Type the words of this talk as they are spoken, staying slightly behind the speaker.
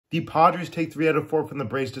The Padres take 3 out of 4 from the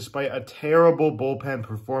Braves despite a terrible bullpen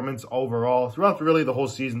performance overall throughout really the whole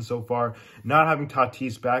season so far, not having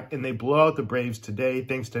Tatis back, and they blow out the Braves today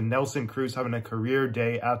thanks to Nelson Cruz having a career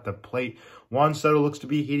day at the plate. Juan Soto looks to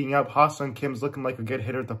be heating up. Ha-Seong Kim's looking like a good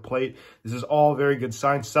hitter at the plate. This is all very good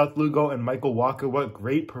signs. Seth Lugo and Michael Wacha, what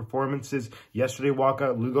great performances yesterday.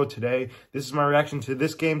 Wacha, Lugo today. This is my reaction to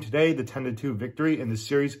this game today, the 10-2 victory in the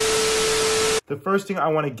series. The first thing I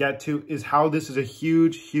want to get to is how this is a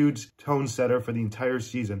huge tone setter for the entire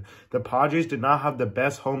season. The Padres did not have the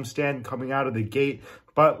best homestand coming out of the gate,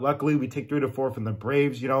 but luckily we take 3 to 4 from the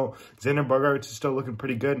Braves. You know, Xander bogaerts is still looking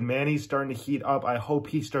pretty good. Manny's starting to heat up. I hope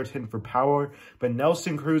he starts hitting for power. But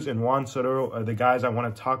Nelson Cruz and Juan Soto are the guys I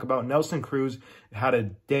want to talk about. Nelson Cruz had a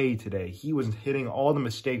day today. He was hitting all the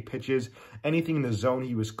mistake pitches. Anything in the zone,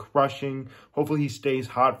 he was crushing. Hopefully he stays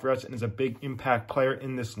hot for us and is a big impact player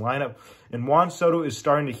in this lineup. And Juan Soto is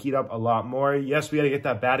starting to heat up a lot more. Yes, we got to get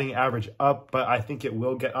that batting average up, but I think it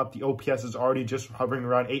will get up. The OPS is already just hovering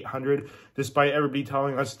around 800, despite everybody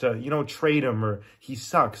telling us to, you know, trade him or he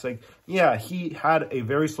sucks. Like, yeah, he had a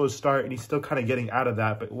very slow start and he's still kind of getting out of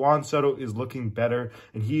that. But Juan Soto is looking better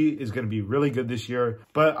and he is going to be really good this year.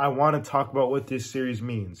 But I want to talk about what this series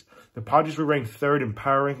means. The Padres were ranked 3rd in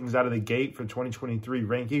power rankings out of the gate for 2023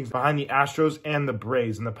 rankings behind the Astros and the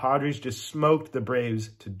Braves. And the Padres just smoked the Braves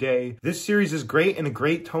today. This series is great and a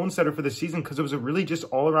great tone setter for the season because it was a really just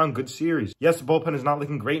all-around good series. Yes, the bullpen is not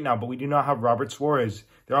looking great now, but we do not have Robert Suarez.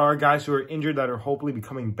 There are guys who are injured that are hopefully be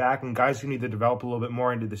coming back and guys who need to develop a little bit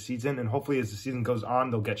more into the season. And hopefully as the season goes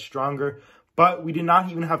on, they'll get stronger. But we did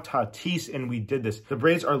not even have Tatis, and we did this. The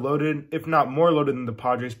Braves are loaded, if not more loaded than the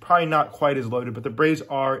Padres. Probably not quite as loaded, but the Braves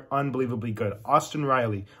are unbelievably good. Austin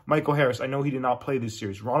Riley, Michael Harris, I know he did not play this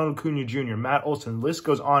series. Ronald Acuña Jr., Matt Olson, the list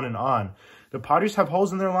goes on and on. The Padres have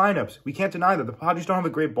holes in their lineups. We can't deny that. The Padres don't have a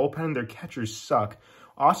great bullpen, and their catchers suck.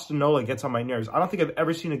 Austin Nola gets on my nerves. I don't think I've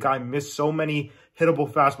ever seen a guy miss so many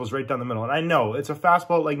hittable fastballs right down the middle. And I know it's a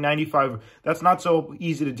fastball at like 95. That's not so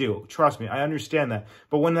easy to do. Trust me, I understand that.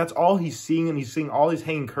 But when that's all he's seeing and he's seeing all these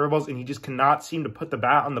hanging curveballs and he just cannot seem to put the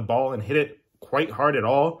bat on the ball and hit it quite hard at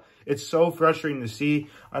all, it's so frustrating to see.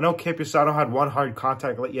 I know Campusano had one hard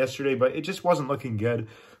contact yesterday, but it just wasn't looking good.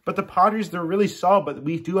 But the Padres, they're really solid, but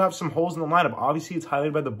we do have some holes in the lineup. Obviously, it's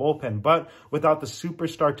highlighted by the bullpen, but without the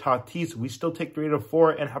superstar Tatis, we still take 3 out of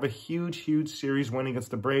 4 and have a huge series win against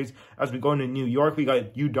the Braves. As we go into New York, we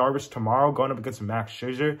got Yu Darvish tomorrow going up against Max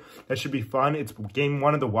Scherzer. That should be fun. It's game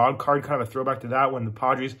 1 of the wild card, kind of a throwback to that when the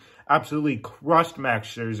Padres absolutely crushed Max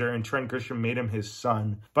Scherzer and Trent Grisham made him his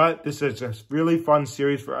son. But this is a really fun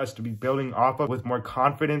series for us to be building off of with more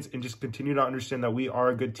confidence and just continue to understand that we are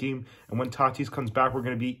a good team. And when Tatis comes back, we're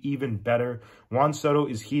going to be even better. Juan Soto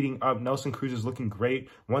is heating up. Nelson Cruz is looking great.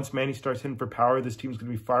 Once Manny starts hitting for power, this team's going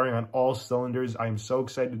to be firing on all cylinders. I am so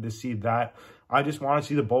excited to see that. I just want to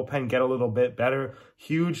see the bullpen get a little bit better.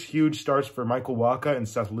 Huge starts for Michael Wacha and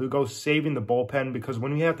Seth Lugo, saving the bullpen, because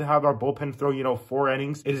when we have to have our bullpen throw, you know, 4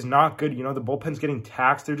 innings, it is not good. You know, the bullpen's getting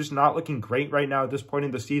taxed. They're just not looking great right now at this point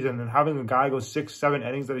in the season, and having a guy go 6-7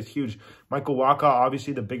 innings, that is huge. Michael Wacha,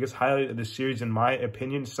 obviously the biggest highlight of the series in my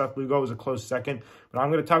opinion. Seth Lugo is a close second, but I'm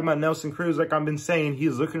going to talk about Nelson Cruz. Like I've been saying,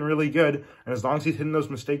 he's looking really good, and as long as he's hitting those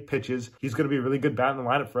mistake pitches, he's going to be a really good bat in the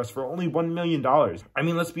lineup for us for only $1 million. I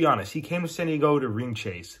mean, let's be honest. He came to San Diego to ring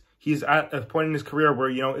chase. He's at a point in his career where,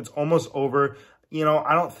 you know, it's almost over. You know,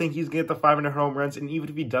 I don't think he's going to get the 500 home runs. And even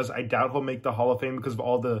if he does, I doubt he'll make the Hall of Fame because of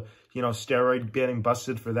all the, you know, steroid getting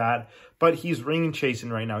busted for that. But he's ring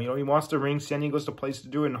chasing right now. You know, he wants to ring. San Diego's the place to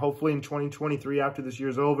do it. And hopefully in 2023, after this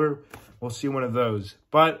year's over, we'll see one of those.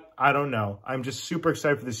 But I don't know. I'm just super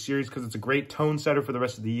excited for this series because it's a great tone setter for the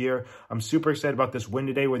rest of the year. I'm super excited about this win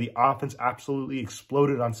today where the offense absolutely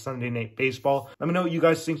exploded on Sunday Night Baseball. Let me know what you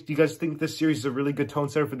guys think. Do you guys think this series is a really good tone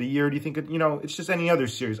setter for the year? Do you think, you know, it's just any other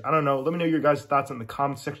series? I don't know. Let me know your guys' thoughts in the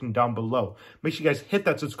comment section down below. Make sure you guys hit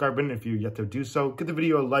that subscribe button if you're yet to do so. Give the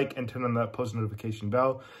video a like and turn on that post notification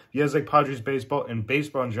bell. If you guys like Padres baseball and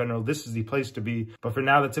baseball in general, this is the place to be. But for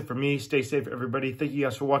now, that's it for me. Stay safe, everybody. Thank you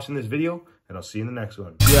guys for watching this video, and I'll see you in the next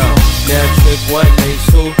one. Yo, now trick what Mace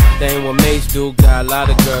who? They ain't what Mace do. Got a lot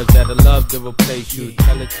of girls that'll love to replace you.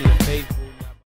 Tell it to your face.